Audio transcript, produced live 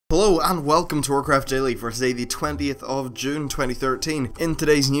Hello and welcome to Warcraft Daily for today, the 20th of June 2013. In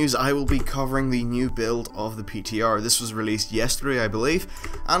today's news, I will be covering the new build of the PTR. This was released yesterday, I believe,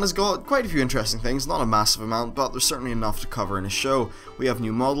 and has got quite a few interesting things. Not a massive amount, but there's certainly enough to cover in a show. We have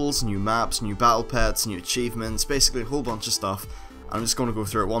new models, new maps, new battle pets, new achievements, basically a whole bunch of stuff. I'm just going to go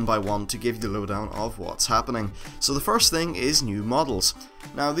through it one by one to give you the lowdown of what's happening. So the first thing is new models.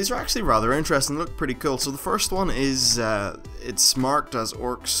 Now these are actually rather interesting, look pretty cool. So the first one is, it's marked as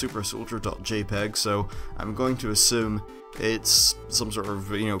Orc Super Soldier.jpg, so I'm going to assume it's some sort of,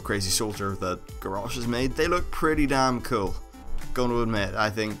 crazy soldier that Garrosh has made. They look pretty damn cool. Going to admit, I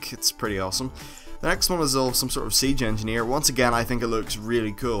think it's pretty awesome. The next one is of some sort of siege engineer. Once again, I think it looks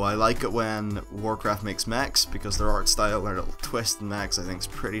really cool. I like it when Warcraft makes mechs because their art style, their little twist in mechs, I think is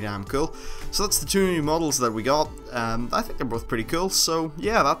pretty damn cool. So that's the two new models that we got. I think they're both pretty cool. So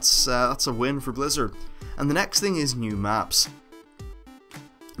yeah, that's a win for Blizzard. And the next thing is new maps.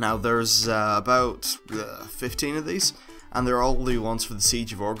 Now there's about 15 of these, and they're all new ones for the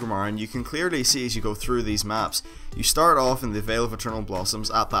Siege of Orgrimmar. And you can clearly see as you go through these maps, you start off in the Vale of Eternal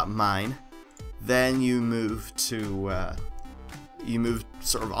Blossoms at that mine. Then you move to,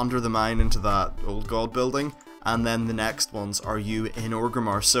 sort of under the mine into that old god building, and then the next ones are you in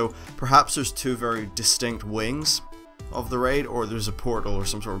Orgrimmar. So perhaps there's two very distinct wings of the raid, or there's a portal or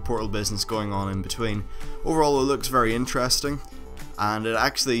some sort of portal business going on in between. Overall, it looks very interesting, and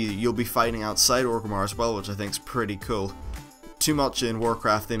you'll be fighting outside Orgrimmar as well, which I think is pretty cool. Too much in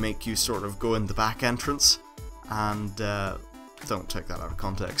Warcraft, they make you sort of go in the back entrance, and don't take that out of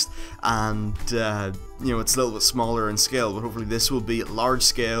context, and it's a little bit smaller in scale, but hopefully this will be large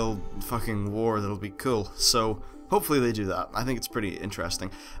scale fucking war that'll be cool. So hopefully they do that. I think it's pretty interesting.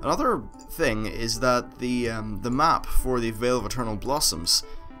 Another thing is that the map for the Vale of Eternal Blossoms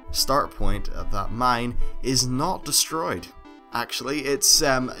start point at that mine is not destroyed. Actually, it's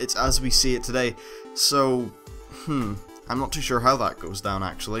as we see it today. So I'm not too sure how that goes down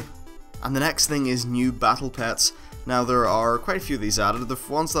actually. And the next thing is new battle pets. Now there are quite a few of these added. The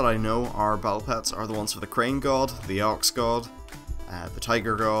ones that I know are battle pets are the ones for the Crane God, the Ox God, the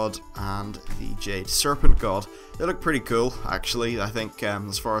Tiger God, and the Jade Serpent God. They look pretty cool, actually. I think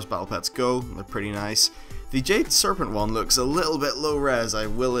as far as battle pets go, they're pretty nice. The Jade Serpent one looks a little bit low res, I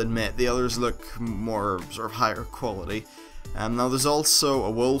will admit. The others look more sort of higher quality. Now there's also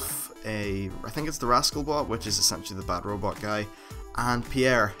a wolf, I think it's the Rascal Bot, which is essentially the bad robot guy, and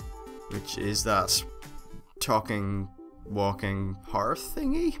Pierre, which is that talking, walking hearth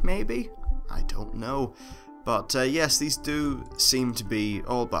thingy, maybe? I don't know. But yes, these do seem to be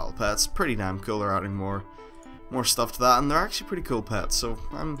all battle pets. Pretty damn cool. They're adding more stuff to that, and they're actually pretty cool pets, so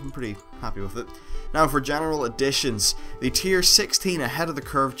I'm pretty happy with it. Now for general additions, the tier 16 ahead of the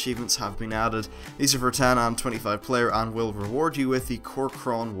curve achievements have been added. These are for 10 and 25 player and will reward you with the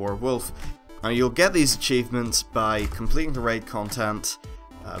Kor'kron Warwolf. Now you'll get these achievements by completing the raid content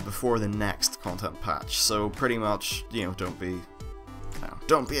before the next content patch, so pretty much, don't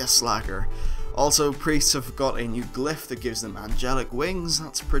be a slacker. Also, priests have got a new glyph that gives them angelic wings.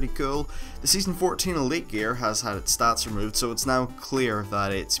 That's pretty cool. The Season 14 Elite gear has had its stats removed, so it's now clear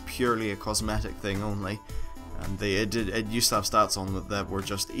that it's purely a cosmetic thing only. And it used to have stats on it that were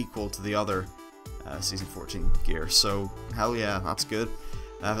just equal to the other Season 14 gear, so hell yeah, that's good.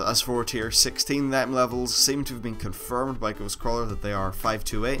 As for tier 16 item levels, seem to have been confirmed by Ghostcrawler that they are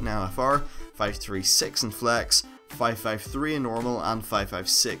 528 in LFR, 536 in Flex, 553 in Normal, and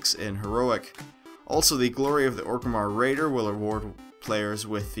 556 in Heroic. Also, the Glory of the Orgrimmar Raider will reward players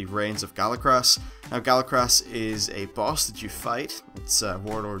with the Reigns of Galakras. Now, Galakras is a boss that you fight. It's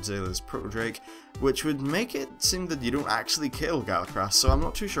Warlord Zayla's Proto-Drake, which would make it seem that you don't actually kill Galakras, so I'm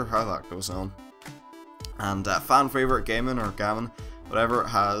not too sure how that goes on. And fan favorite Gammon, or Gammon, whatever,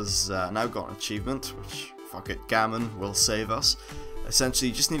 has now got an achievement, which, fuck it, Gammon will save us. Essentially,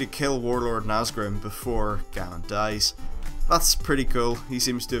 you just need to kill Warlord Nazgrim before Gammon dies. That's pretty cool. He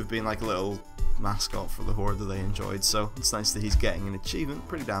seems to have been like a little mascot for the Horde that they enjoyed, so it's nice that he's getting an achievement,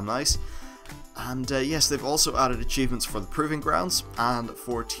 pretty damn nice. And yes, they've also added achievements for the Proving Grounds and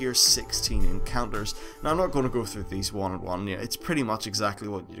for tier 16 encounters. Now I'm not going to go through these one at one, it's pretty much exactly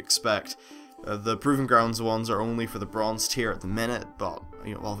what you'd expect. The Proving Grounds ones are only for the bronze tier at the minute, but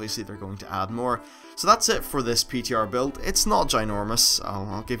obviously they're going to add more. So that's it for this PTR build. It's not ginormous,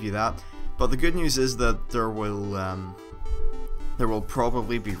 I'll give you that. But the good news is that there will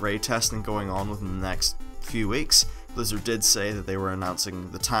probably be raid testing going on within the next few weeks. Blizzard did say that they were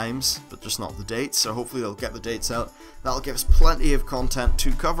announcing the times, but just not the dates, so hopefully they'll get the dates out. That'll give us plenty of content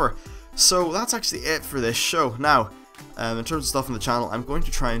to cover. So that's actually it for this show. Now, In terms of stuff on the channel, I'm going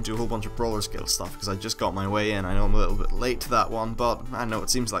to try and do a whole bunch of Brawlers Guild stuff, because I just got my way in. I know I'm a little bit late to that one, but I know it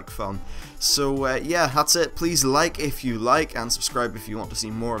seems like fun. So yeah, that's it. Please like if you like, and subscribe if you want to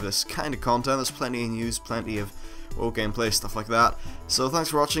see more of this kind of content. There's plenty of news, plenty of WoW gameplay, stuff like that. So thanks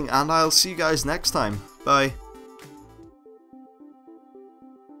for watching, and I'll see you guys next time. Bye.